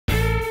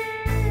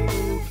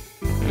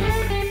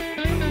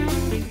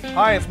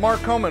Hi, it's Mark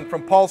Coman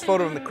from Paul's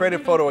Photo and the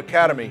Creative Photo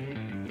Academy.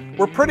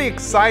 We're pretty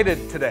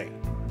excited today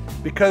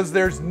because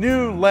there's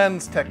new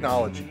lens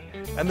technology,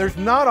 and there's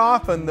not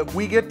often that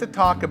we get to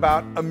talk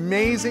about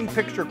amazing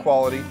picture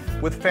quality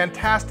with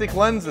fantastic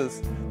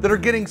lenses that are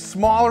getting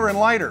smaller and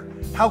lighter.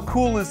 How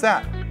cool is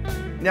that?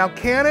 Now,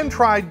 Canon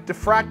tried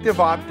diffractive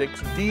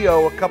optics,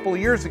 DO, a couple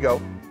of years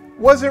ago.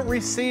 Wasn't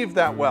received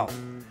that well.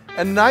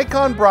 And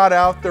Nikon brought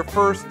out their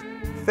first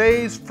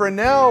phase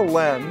Fresnel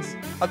lens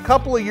a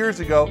couple of years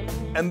ago,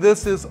 and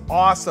this is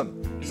awesome.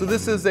 So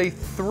this is a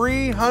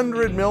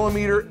 300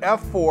 millimeter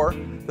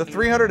f4, the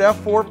 300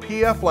 f4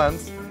 PF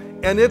lens,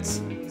 and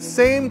it's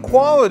same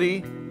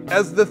quality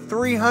as the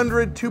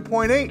 300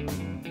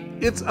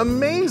 2.8. It's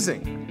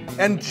amazing.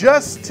 And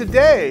just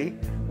today,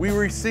 we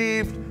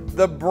received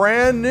the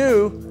brand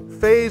new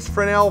phase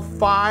Fresnel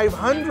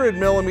 500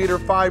 millimeter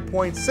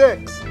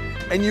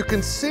 5.6, and you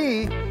can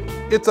see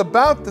it's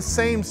about the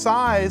same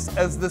size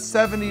as the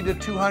 70 to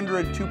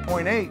 200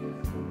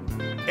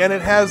 2.8. And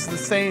it has the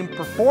same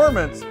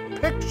performance,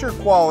 picture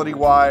quality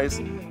wise,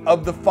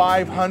 of the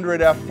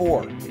 500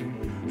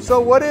 f4.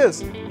 So what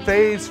is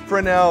phase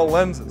Fresnel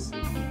lenses?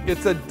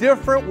 It's a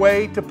different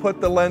way to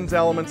put the lens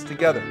elements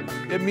together.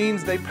 It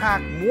means they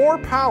pack more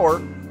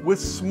power with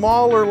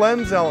smaller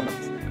lens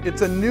elements.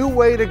 It's a new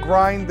way to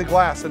grind the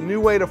glass, a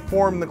new way to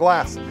form the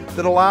glass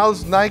that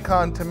allows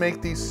Nikon to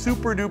make these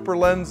super duper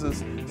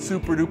lenses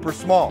super duper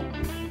small.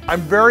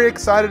 I'm very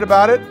excited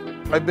about it.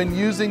 I've been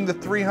using the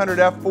 300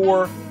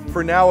 f4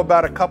 for now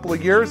about a couple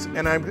of years,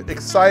 and I'm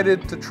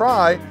excited to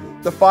try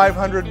the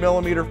 500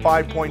 millimeter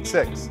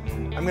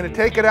 5.6. I'm going to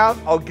take it out,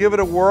 I'll give it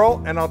a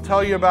whirl, and I'll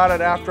tell you about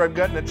it after I've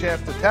gotten a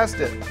chance to test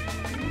it.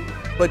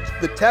 But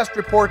the test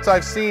reports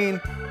I've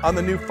seen on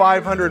the new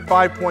 500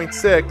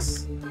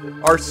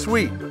 5.6 are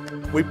sweet.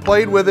 We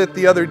played with it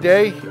the other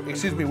day,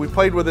 we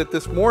played with it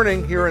this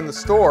morning here in the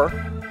store.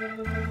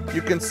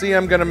 You can see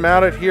I'm going to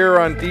mount it here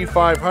on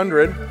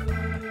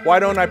D500. Why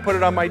don't I put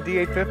it on my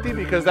D850?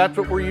 Because that's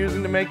what we're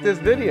using to make this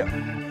video.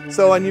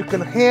 So, and you can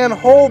hand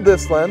hold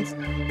this lens.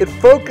 It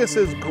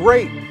focuses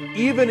great.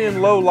 Even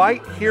in low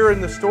light here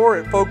in the store,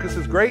 it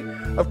focuses great.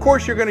 Of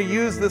course, you're going to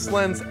use this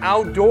lens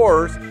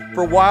outdoors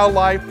for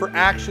wildlife, for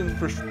action,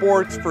 for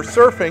sports, for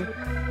surfing.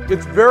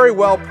 It's very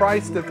well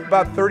priced at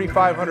about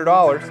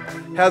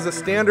 $3,500. Has a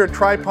standard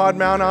tripod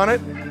mount on it,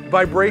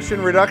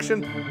 vibration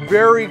reduction,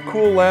 very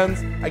cool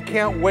lens. I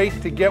can't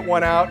wait to get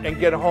one out and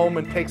get home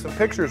and take some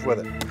pictures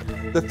with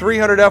it. The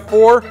 300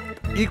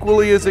 f4,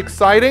 equally as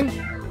exciting,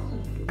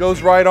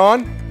 goes right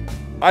on.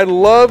 I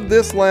love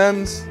this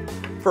lens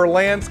for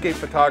landscape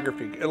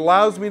photography. It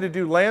allows me to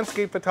do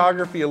landscape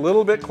photography a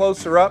little bit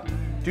closer up,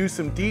 do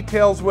some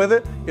details with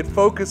it. It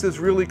focuses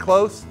really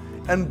close.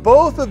 And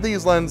both of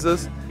these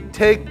lenses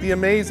take the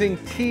amazing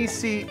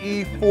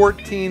TCE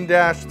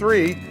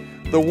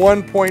 14-3, the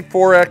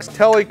 1.4x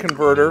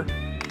teleconverter,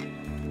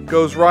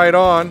 goes right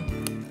on,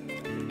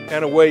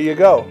 and away you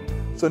go.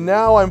 So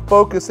now I'm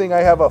focusing,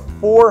 I have a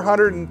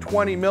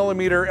 420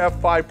 millimeter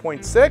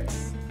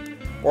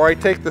f5.6, or I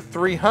take the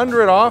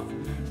 300 off,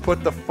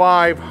 put the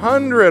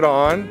 500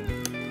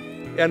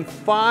 on, and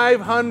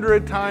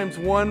 500 times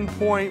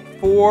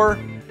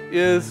 1.4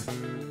 is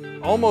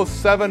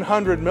almost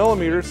 700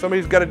 millimeters.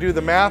 Somebody's got to do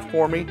the math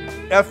for me.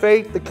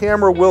 F8, the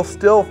camera will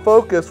still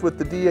focus with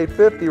the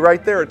D850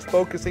 right there. It's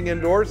focusing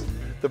indoors.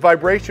 The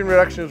vibration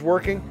reduction is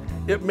working.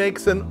 It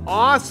makes an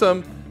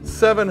awesome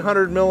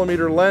 700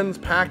 millimeter lens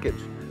package.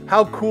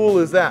 How cool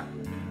is that?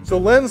 So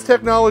lens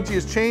technology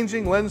is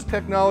changing, lens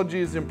technology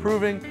is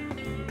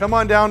improving. Come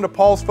on down to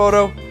Paul's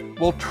Photo.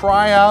 We'll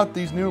try out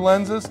these new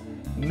lenses.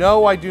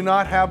 No, I do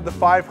not have the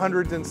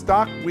 500s in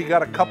stock. We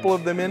got a couple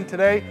of them in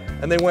today,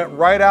 and they went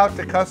right out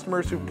to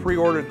customers who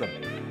pre-ordered them.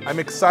 I'm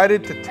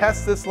excited to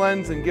test this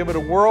lens and give it a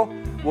whirl.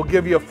 We'll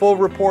give you a full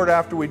report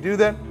after we do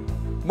that.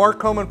 Mark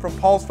Coman from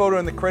Paul's Photo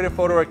and the Creative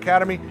Photo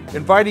Academy,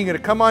 inviting you to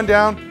come on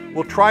down.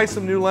 We'll try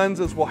some new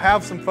lenses, we'll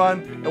have some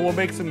fun, and we'll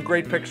make some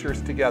great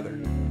pictures together.